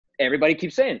everybody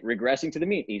keeps saying regressing to the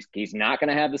mean. He's not going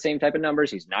to have the same type of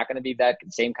numbers. He's not going to be that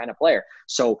same kind of player.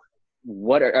 So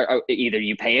what are either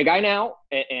you pay a guy now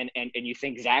and you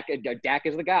think Dak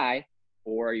is the guy,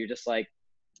 or you're just like,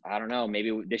 I don't know,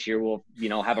 maybe this year we'll,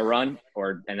 have a run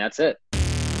and that's it.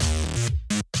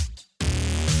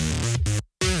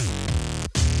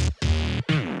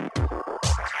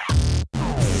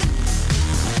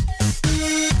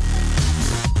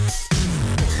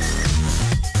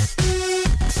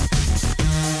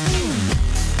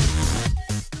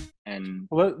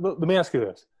 Let me ask you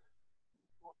this.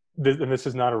 And this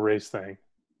is not a race thing.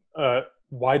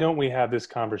 Why don't we have this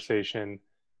conversation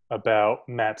about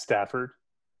Matt Stafford,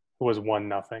 who has won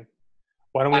nothing?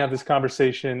 Why don't we have this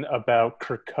conversation about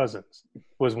Kirk Cousins,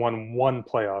 who has won one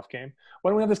playoff game?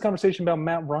 Why don't we have this conversation about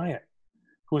Matt Ryan,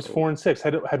 who was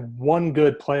 4-6, had one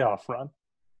good playoff run?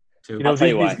 I'll tell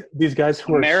you why. These guys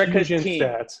who America's are huge in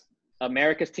stats.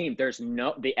 America's team,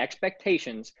 the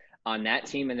expectations on that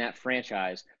team and that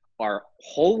franchise are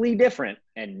wholly different,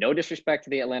 and no disrespect to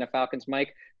the Atlanta Falcons,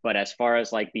 Mike, but as far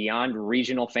as like beyond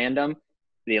regional fandom,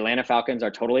 the Atlanta Falcons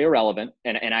are totally irrelevant.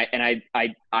 And I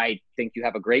think you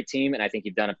have a great team, and I think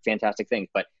you've done a fantastic thing.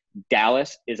 But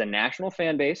Dallas is a national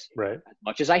fan base, right? As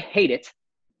much as I hate it,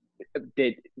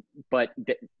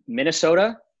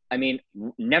 Minnesota,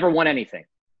 never won anything,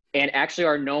 and actually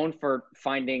are known for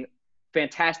finding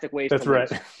fantastic ways. That's to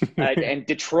lose. Right. And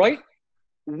Detroit,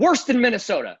 worse than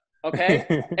Minnesota.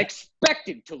 Okay,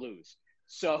 expected to lose.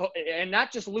 So, and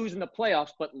not just lose in the playoffs,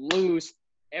 but lose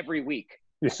every week.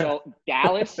 Yeah. So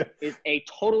Dallas is a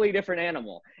totally different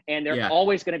animal, and they're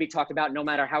always going to be talked about, no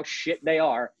matter how shit they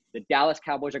are. The Dallas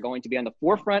Cowboys are going to be on the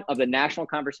forefront of the national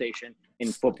conversation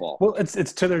in football. Well,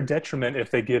 it's to their detriment if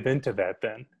they give into that,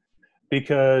 then,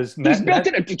 because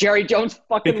Jerry Jones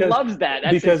loves that.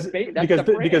 Because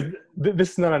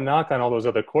this is not a knock on all those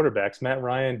other quarterbacks. Matt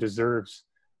Ryan deserves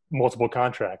multiple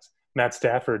contracts. Matt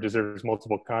Stafford deserves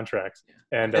multiple contracts,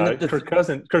 and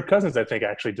Kirk Cousins, I think,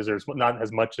 actually deserves not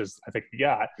as much as I think he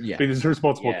got. Yeah. But he deserves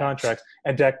multiple contracts,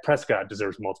 and Dak Prescott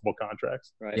deserves multiple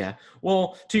contracts. Right. Yeah.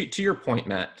 Well, to your point,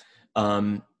 Matt,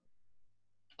 I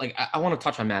want to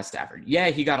touch on Matt Stafford. Yeah,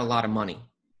 he got a lot of money.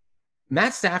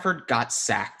 Matt Stafford got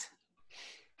sacked,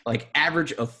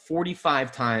 average of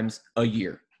 45 times a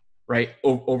year, right,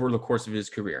 over the course of his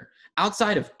career.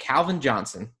 Outside of Calvin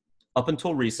Johnson, up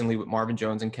until recently with Marvin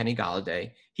Jones and Kenny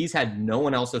Golladay, he's had no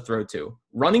one else to throw to.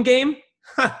 Running game?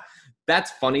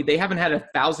 That's funny. They haven't had a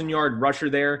 1,000-yard rusher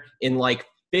there in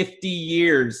 50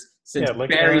 years since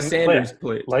Barry Sanders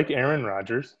played. Like Aaron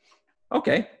Rodgers.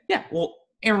 Okay. Yeah. Well,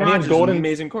 Aaron Rodgers is an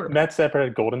amazing quarterback. Matt Stafford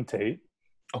had Golden Tate.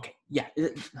 Okay. Yeah.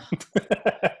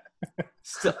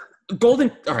 Still, all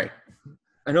right.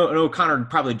 I know Connor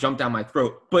probably jumped down my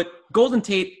throat, but Golden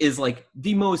Tate is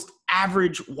the most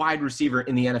average wide receiver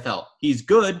in the NFL. He's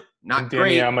good, not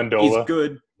great. Amendola. He's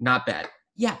good, not bad.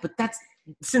 Yeah, but that's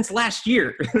since last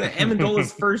year.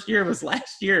 Amendola's first year was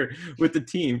last year with the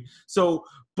team. So,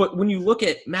 but when you look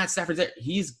at Matt Stafford,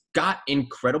 he's got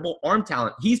incredible arm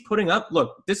talent. He's putting up,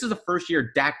 look, this is the first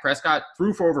year Dak Prescott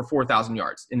threw for over 4,000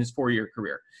 yards in his 4-year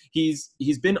career. He's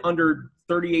been under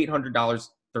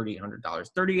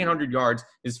 $3,800 yards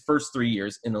his first 3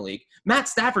 years in the league. Matt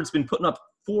Stafford's been putting up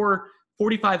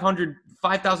 4,500,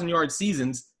 5,000 yard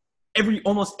seasons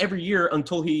almost every year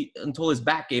until his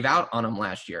back gave out on him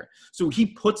last year. So he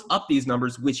puts up these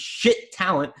numbers with shit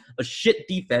talent, a shit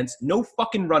defense, no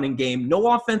fucking running game,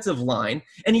 no offensive line,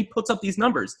 and he puts up these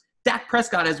numbers. Dak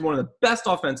Prescott has one of the best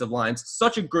offensive lines,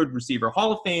 such a good receiver,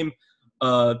 Hall of Fame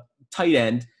tight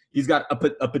end. He's got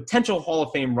a potential Hall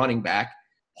of Fame running back,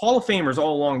 Hall of Famers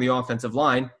all along the offensive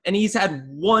line, and he's had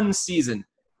one season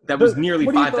that was nearly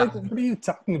 5,000. What are you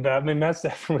talking about? Matt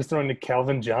Stafford was throwing to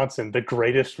Calvin Johnson, the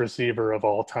greatest receiver of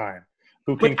all time.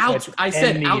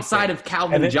 Outside of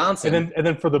Calvin Johnson. And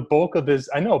then for the bulk of his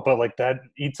 – I know, but that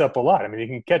eats up a lot. He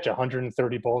can catch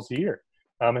 130 balls a year.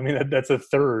 That's a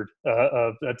third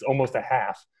that's almost a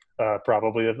half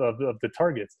probably of the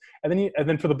targets. And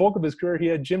then for the bulk of his career, he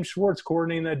had Jim Schwartz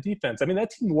coordinating that defense. That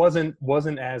team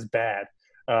wasn't as bad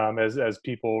as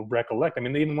people recollect.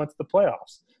 They even went to the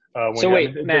playoffs. Matt,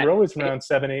 they were always around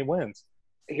 7-8 wins.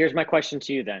 Here's my question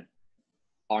to you then.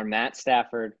 Are Matt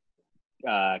Stafford,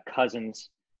 Cousins,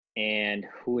 and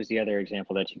who was the other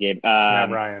example that you gave? Matt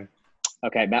Ryan.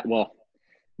 Okay,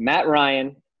 Matt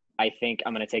Ryan, I think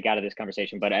I'm going to take out of this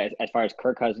conversation. But as far as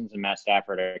Kirk Cousins and Matt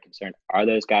Stafford are concerned, are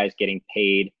those guys getting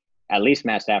paid? At least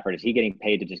Matt Stafford, is he getting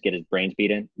paid to just get his brains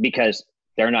beaten? Because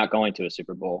they're not going to a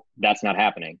Super Bowl. That's not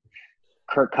happening.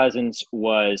 Kirk Cousins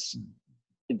was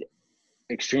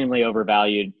extremely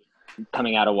overvalued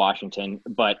coming out of Washington,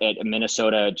 but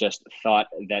Minnesota just thought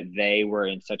that they were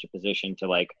in such a position to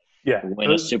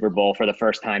win a Super Bowl for the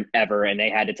first time ever, and they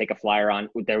had to take a flyer on.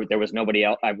 There was nobody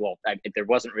else. There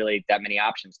wasn't really that many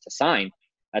options to sign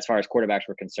as far as quarterbacks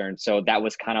were concerned. So that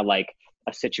was kind of like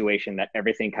a situation that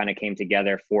everything kind of came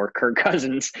together for Kirk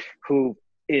Cousins, who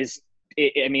is,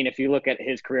 I mean, if you look at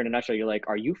his career in a nutshell, you're like,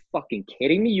 are you fucking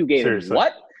kidding me? You gave him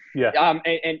what? Yeah.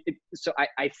 So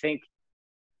I think,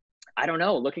 I don't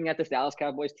know, looking at this Dallas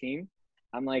Cowboys team,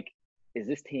 I'm like, is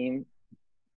this team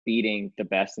beating the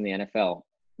best in the NFL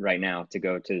right now to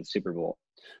go to the Super Bowl?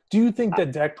 Do you think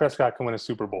that Dak Prescott can win a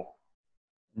Super Bowl?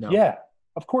 No. Yeah,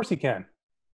 of course he can.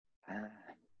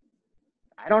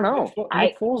 I don't know.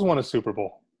 Nick Foles won a Super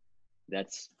Bowl.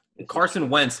 Carson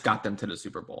Wentz got them to the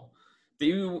Super Bowl.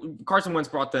 Carson Wentz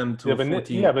brought them to a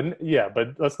 14.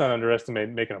 But let's not underestimate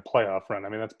making a playoff run. I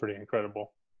mean, that's pretty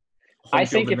incredible. I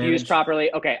think if used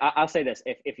properly, okay, I'll say this.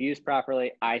 If used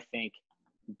properly, I think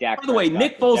Dak. By the way,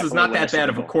 Nick Foles is not that bad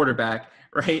of a quarterback,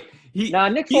 right?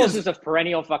 Nick Foles is a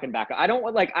perennial fucking backup. I don't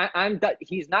like.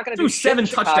 He's not going to do 7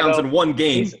 touchdowns in one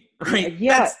game, right?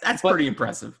 Yeah, that's pretty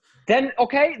impressive. Then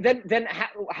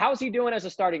how's he doing as a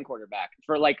starting quarterback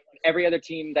for like every other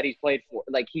team that he's played for?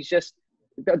 Like he's just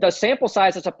the sample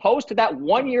size as opposed to that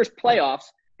 1 year's playoffs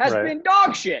has been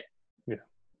dog shit.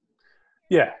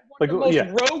 Yeah. One of the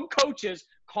most rogue coaches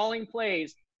calling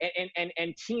plays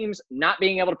and teams not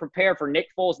being able to prepare for Nick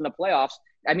Foles in the playoffs.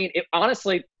 I mean,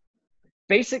 honestly,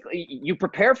 basically, you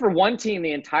prepare for one team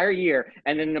the entire year,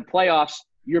 and then in the playoffs,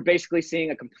 you're basically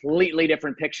seeing a completely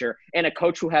different picture and a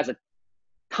coach who has a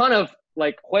ton of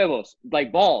huevos,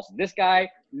 balls. This guy,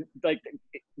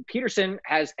 Peterson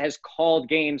has called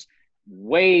games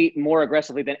way more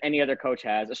aggressively than any other coach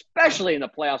has, especially in the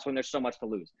playoffs when there's so much to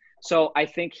lose. So I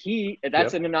think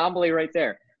that's an anomaly right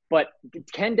there. But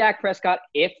can Dak Prescott,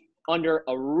 if under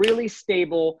a really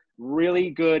stable,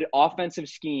 really good offensive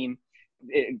scheme,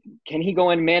 can he go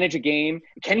and manage a game?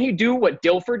 Can he do what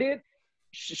Dilfer did?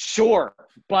 Sure.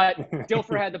 But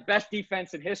Dilfer had the best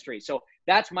defense in history. So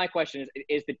that's my question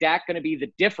is the Dak going to be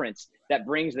the difference that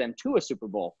brings them to a Super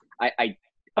Bowl?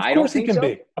 Of course he can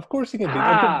be. Of course he can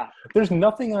be. There's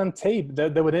nothing on tape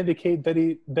that would indicate that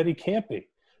he can't be.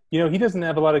 You know, he doesn't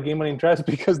have a lot of game-winning drives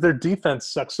because their defense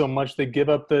sucks so much they give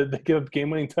up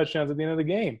game-winning touchdowns at the end of the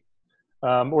game,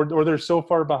 or they're so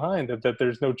far behind that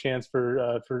there's no chance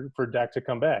for Dak to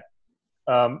come back.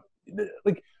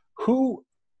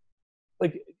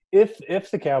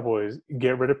 If the Cowboys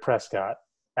get rid of Prescott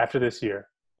after this year,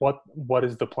 what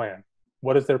is the plan?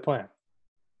 What is their plan?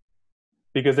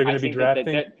 Because they're going to be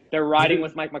drafting. They're riding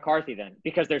with Mike McCarthy then,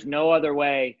 because there's no other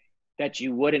way that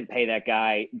you wouldn't pay that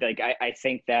guy. I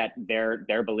think that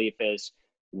their belief is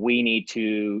we need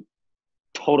to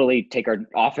totally take our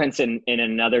offense in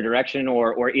another direction,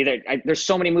 or either there's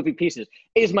so many moving pieces.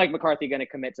 Is Mike McCarthy going to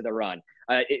commit to the run?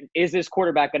 Is this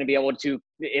quarterback going to be able to?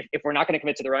 If we're not going to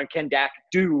commit to the run, can Dak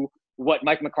do what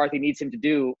Mike McCarthy needs him to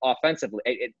do offensively?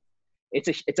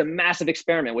 It's a massive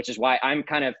experiment, which is why I'm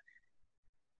kind of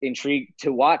intrigued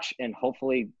to watch and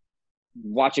hopefully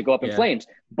watch it go up in flames.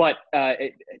 But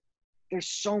there's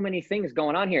so many things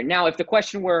going on here. Now, if the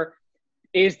question were,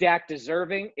 is Dak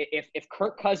deserving? If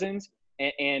Kirk Cousins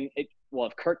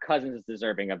if Kirk Cousins is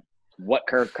deserving of what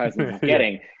Kirk Cousins is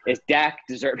getting, is Dak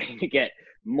deserving to get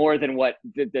more than what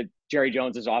the Jerry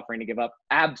Jones is offering to give up?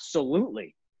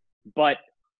 Absolutely. But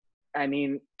I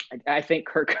mean, I think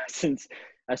Kirk Cousins,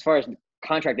 as far as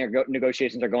contract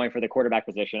negotiations are going for the quarterback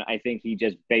position, I think he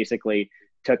just basically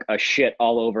took a shit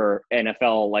all over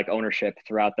NFL ownership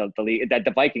throughout the league. That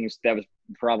the Vikings, that was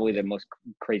probably the most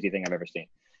crazy thing I've ever seen.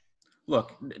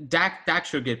 Look, Dak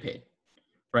should get paid,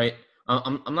 right?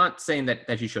 I'm not saying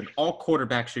that he should. All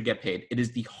quarterbacks should get paid. It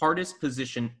is the hardest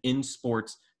position in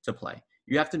sports to play.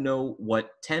 You have to know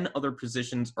what 10 other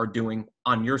positions are doing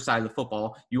on your side of the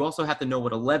football. You also have to know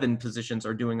what 11 positions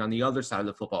are doing on the other side of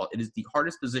the football. It is the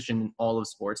hardest position in all of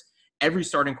sports. Every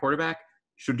starting quarterback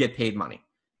should get paid money,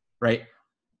 right?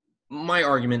 My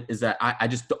argument is that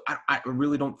I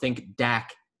really don't think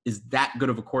Dak is that good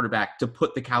of a quarterback to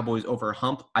put the Cowboys over a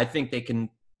hump. I think they can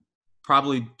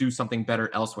probably do something better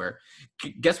elsewhere.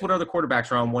 Guess what other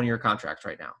quarterbacks are on one-year contracts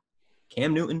right now?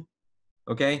 Cam Newton,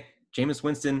 okay? Jameis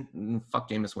Winston, fuck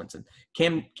Jameis Winston.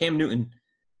 Cam Newton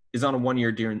is on a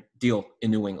one-year deal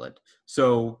in New England.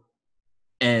 So,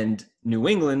 and New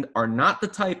England are not the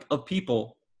type of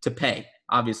people to pay.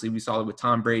 Obviously, we saw it with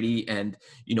Tom Brady and,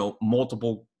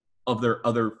 multiple of their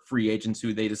other free agents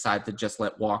who they decide to just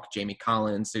let walk. Jamie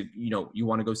Collins, so, you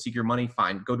want to go seek your money?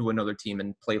 Fine. Go to another team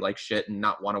and play like shit and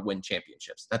not want to win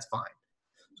championships. That's fine.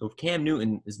 So if Cam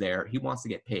Newton is there, he wants to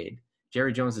get paid.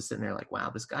 Jerry Jones is sitting there like, wow,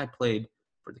 this guy played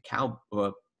for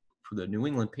for the New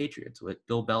England Patriots with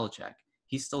Bill Belichick.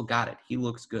 He's still got it. He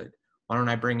looks good. Why don't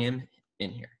I bring him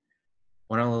in here?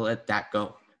 Why don't I let that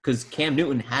go? Because Cam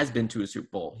Newton has been to a Super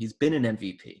Bowl. He's been an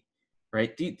MVP,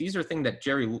 right? These are things that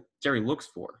Jerry looks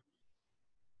for.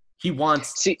 He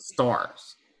wants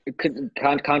stars.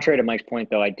 Contrary to Mike's point,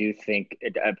 though, I do think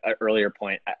an earlier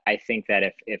point. I think that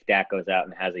if Dak goes out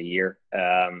and has a year,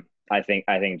 I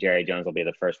think Jerry Jones will be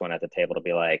the first one at the table to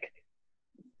be like,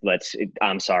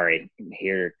 I'm sorry,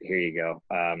 here you go.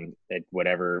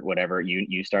 Whatever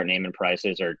you start naming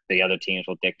prices, or the other teams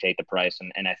will dictate the price,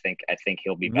 and I think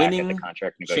he'll be back at the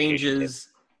contract negotiation changes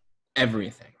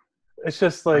everything. It's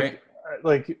just like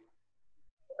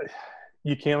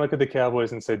you can't look at the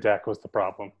Cowboys and say Dak was the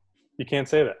problem. You can't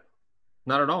say that.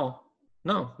 Not at all.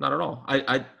 No, not at all.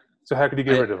 So how could you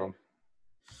get rid of him?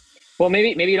 Well, maybe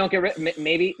you don't get rid.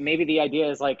 Maybe the idea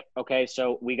is like, okay,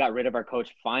 so we got rid of our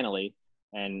coach finally,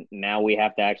 and now we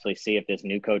have to actually see if this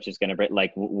new coach is going to bring.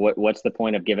 Like, what's the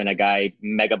point of giving a guy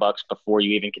mega bucks before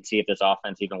you even can see if this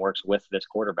offense even works with this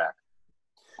quarterback?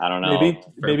 I don't know.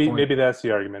 Maybe that's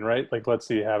the argument, right? Like, let's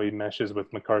see how he meshes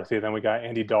with McCarthy. Then we got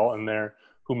Andy Dalton there,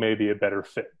 who may be a better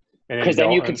fit. Because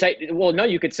then you could say, well, no,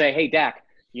 you could say, hey, Dak,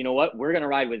 you know what? We're going to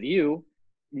ride with you.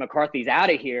 McCarthy's out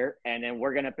of here, and then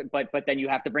we're going to – but then you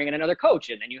have to bring in another coach,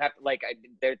 and then you have to – like,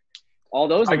 all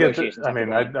those negotiations.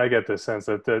 I get the sense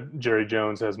that Jerry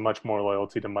Jones has much more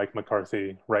loyalty to Mike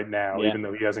McCarthy right now, even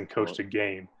though he hasn't coached a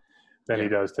game, than he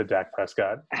does to Dak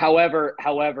Prescott. However,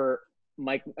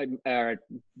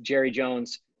 Jerry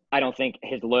Jones – I don't think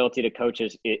his loyalty to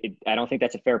coaches. I don't think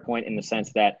that's a fair point in the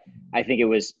sense that I think it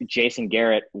was Jason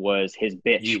Garrett was his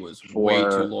bitch. He was way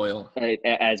too loyal.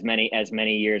 As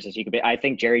many years as he could be. I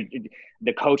think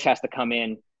the coach has to come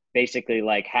in basically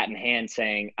like hat in hand,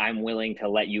 saying, "I'm willing to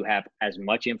let you have as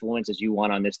much influence as you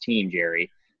want on this team, Jerry."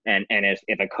 And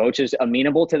if a coach is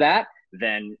amenable to that,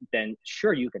 then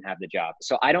sure, you can have the job.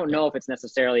 So I don't know if it's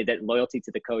necessarily that loyalty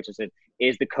to the coach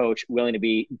is the coach willing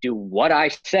to do what I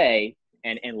say.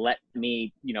 And let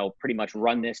me, pretty much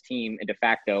run this team de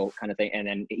facto kind of thing. And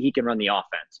then he can run the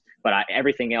offense. But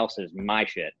everything else is my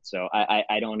shit. So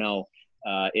I don't know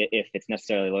if it's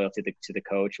necessarily loyalty to the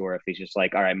coach, or if he's just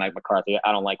like, all right, Mike McCarthy,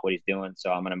 I don't like what he's doing, so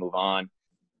I'm going to move on.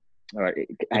 Or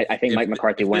I think Mike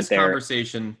McCarthy went there. This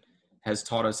conversation has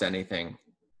taught us anything,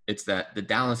 it's that the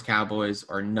Dallas Cowboys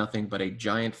are nothing but a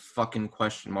giant fucking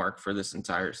question mark for this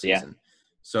entire season. Yeah.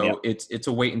 So it's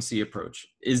a wait and see approach.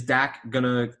 Is Dak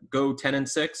gonna go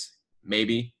 10-6?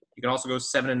 Maybe. He can also go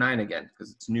 7-9 again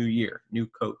because it's new year, new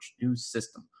coach, new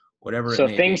system, whatever. So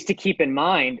things to keep in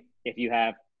mind if you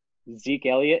have Zeke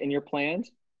Elliott in your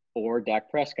plans or Dak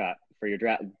Prescott for your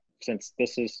draft, since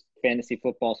this is fantasy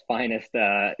football's finest,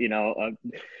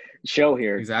 show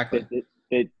here. Exactly.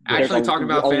 Actually, talking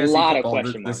about fantasy football,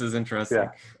 this is interesting.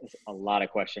 Yeah. There's a lot of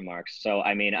question marks. So,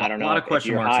 I mean, I don't know if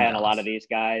you're high on a lot of these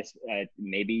guys.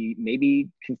 Maybe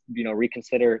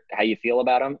reconsider how you feel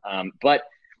about them. But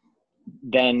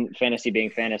then fantasy being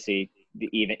fantasy,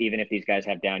 even if these guys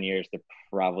have down years, they're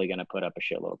probably going to put up a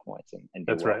shitload of points and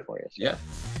do well for you. So. Yeah.